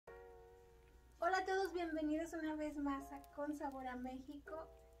Hola a todos, bienvenidos una vez más a Con Sabor a México.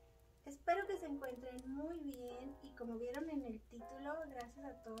 Espero que se encuentren muy bien y como vieron en el título, gracias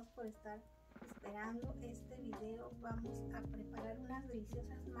a todos por estar esperando este video. Vamos a preparar unas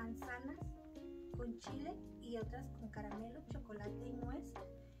deliciosas manzanas con chile y otras con caramelo, chocolate y nuez.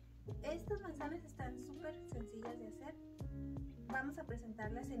 Estas manzanas están súper sencillas de hacer. Vamos a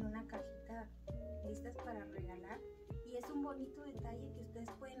presentarlas en una cajita listas para regalar y es un bonito detalle que ustedes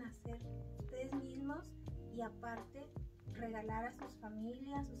pueden hacer ustedes mismos y aparte regalar a sus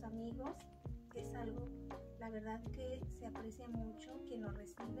familias, sus amigos. Es algo, la verdad, que se aprecia mucho quien lo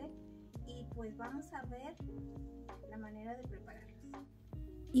recibe. Y pues vamos a ver la manera de prepararlos.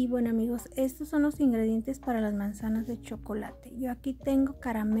 Y bueno amigos, estos son los ingredientes para las manzanas de chocolate. Yo aquí tengo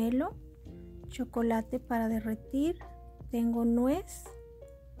caramelo, chocolate para derretir, tengo nuez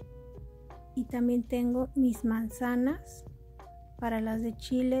y también tengo mis manzanas. Para las de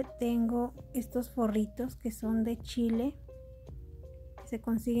chile tengo estos forritos que son de chile, que se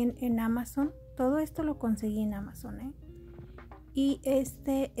consiguen en Amazon. Todo esto lo conseguí en Amazon, Y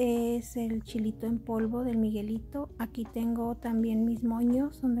este es el chilito en polvo del Miguelito. Aquí tengo también mis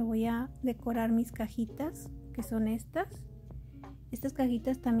moños donde voy a decorar mis cajitas, que son estas. Estas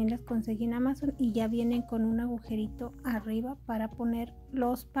cajitas también las conseguí en Amazon y ya vienen con un agujerito arriba para poner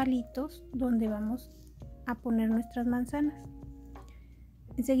los palitos donde vamos a poner nuestras manzanas.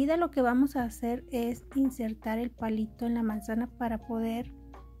 Enseguida lo que vamos a hacer es insertar el palito en la manzana para poder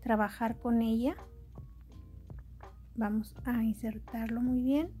trabajar con ella. Vamos a insertarlo muy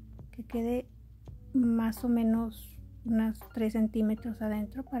bien, que quede más o menos unos 3 centímetros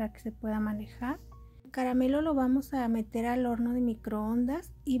adentro para que se pueda manejar. El caramelo lo vamos a meter al horno de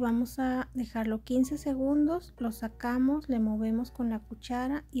microondas y vamos a dejarlo 15 segundos, lo sacamos, le movemos con la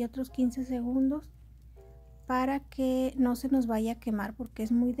cuchara y otros 15 segundos para que no se nos vaya a quemar porque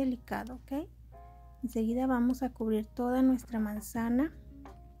es muy delicado, ¿ok? Enseguida vamos a cubrir toda nuestra manzana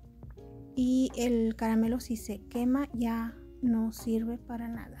y el caramelo, si se quema, ya no sirve para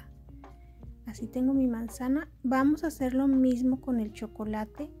nada. Así tengo mi manzana. Vamos a hacer lo mismo con el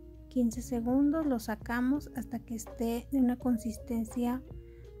chocolate. 15 segundos, lo sacamos hasta que esté de una consistencia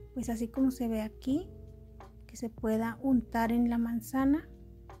pues así como se ve aquí, que se pueda untar en la manzana.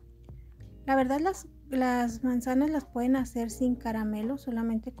 La verdad las manzanas las pueden hacer sin caramelo,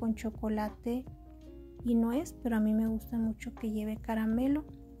 solamente con chocolate y nuez, pero a mí me gusta mucho que lleve caramelo.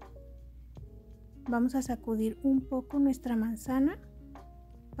 Vamos a sacudir un poco nuestra manzana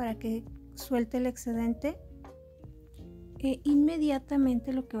para que suelte el excedente.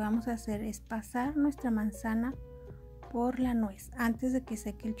 Inmediatamente lo que vamos a hacer es pasar nuestra manzana por la nuez antes de que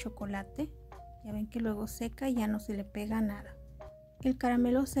seque el chocolate. Ya ven que luego seca y ya no se le pega nada. El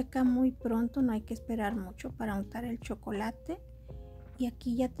caramelo seca muy pronto, no hay que esperar mucho para untar el chocolate. Y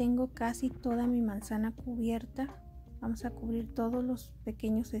aquí ya tengo casi toda mi manzana cubierta. Vamos a cubrir todos los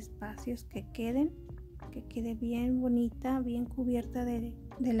pequeños espacios que queden, que quede bien bonita, bien cubierta de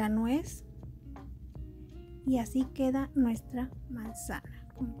la nuez. Y así queda nuestra manzana.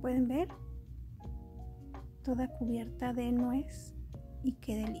 Como pueden ver, toda cubierta de nuez y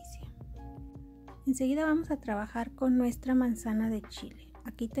qué delicia. Enseguida vamos a trabajar con nuestra manzana de chile.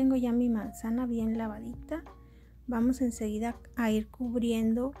 Aquí tengo ya mi manzana bien lavadita. Vamos enseguida a ir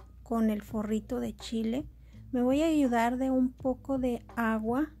cubriendo con el forrito de chile. Me voy a ayudar de un poco de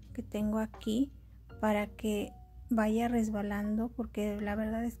agua que tengo aquí para que vaya resbalando, porque la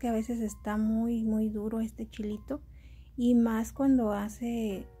verdad es que a veces está muy duro este chilito, y más cuando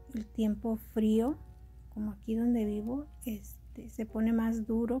hace el tiempo frío, como aquí donde vivo, se pone más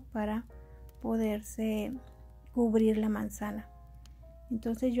duro para poderse cubrir la manzana.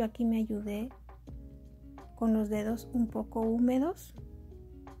 Entonces yo aquí me ayudé con los dedos un poco húmedos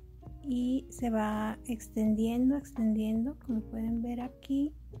y se va extendiendo, como pueden ver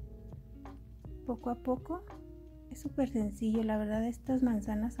aquí, poco a poco. Es súper sencillo, la verdad. Estas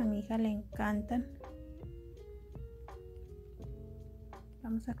manzanas a mi hija le encantan.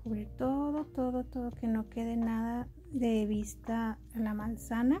 Vamos a cubrir todo, que no quede nada de vista a la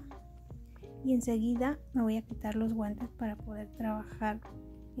manzana. Y enseguida me voy a quitar los guantes para poder trabajar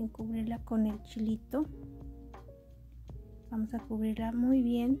en cubrirla con el chilito. Vamos a cubrirla muy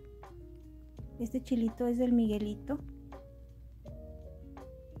bien. Este chilito es del Miguelito.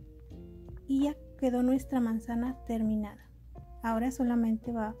 Y ya quedó nuestra manzana terminada. Ahora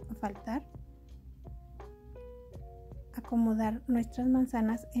solamente va a faltar acomodar nuestras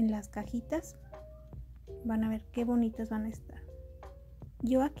manzanas en las cajitas. Van a ver qué bonitas van a estar.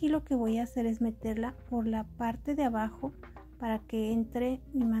 Yo aquí lo que voy a hacer es meterla por la parte de abajo para que entre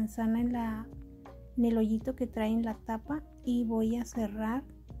mi manzana en el hoyito que trae en la tapa, y voy a cerrar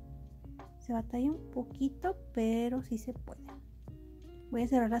Se batalla un poquito, pero sí se puede. Voy a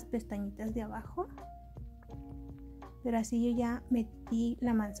cerrar las pestañitas de abajo. Pero así yo ya metí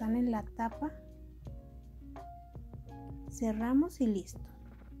la manzana en la tapa. Cerramos y listo.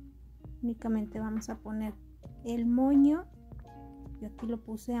 Únicamente vamos a poner el moño. Yo aquí lo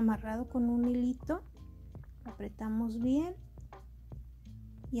puse amarrado con un hilito. Apretamos bien.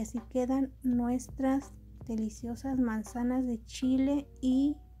 Y así quedan nuestras deliciosas manzanas de chile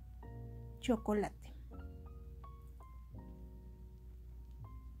y chocolate.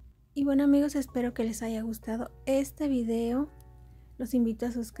 Y bueno amigos, espero que les haya gustado este video. Los invito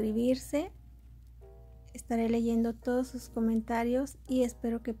a suscribirse. Estaré leyendo todos sus comentarios y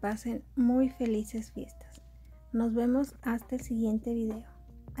espero que pasen muy felices fiestas. Nos vemos hasta el siguiente video.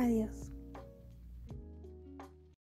 Adiós.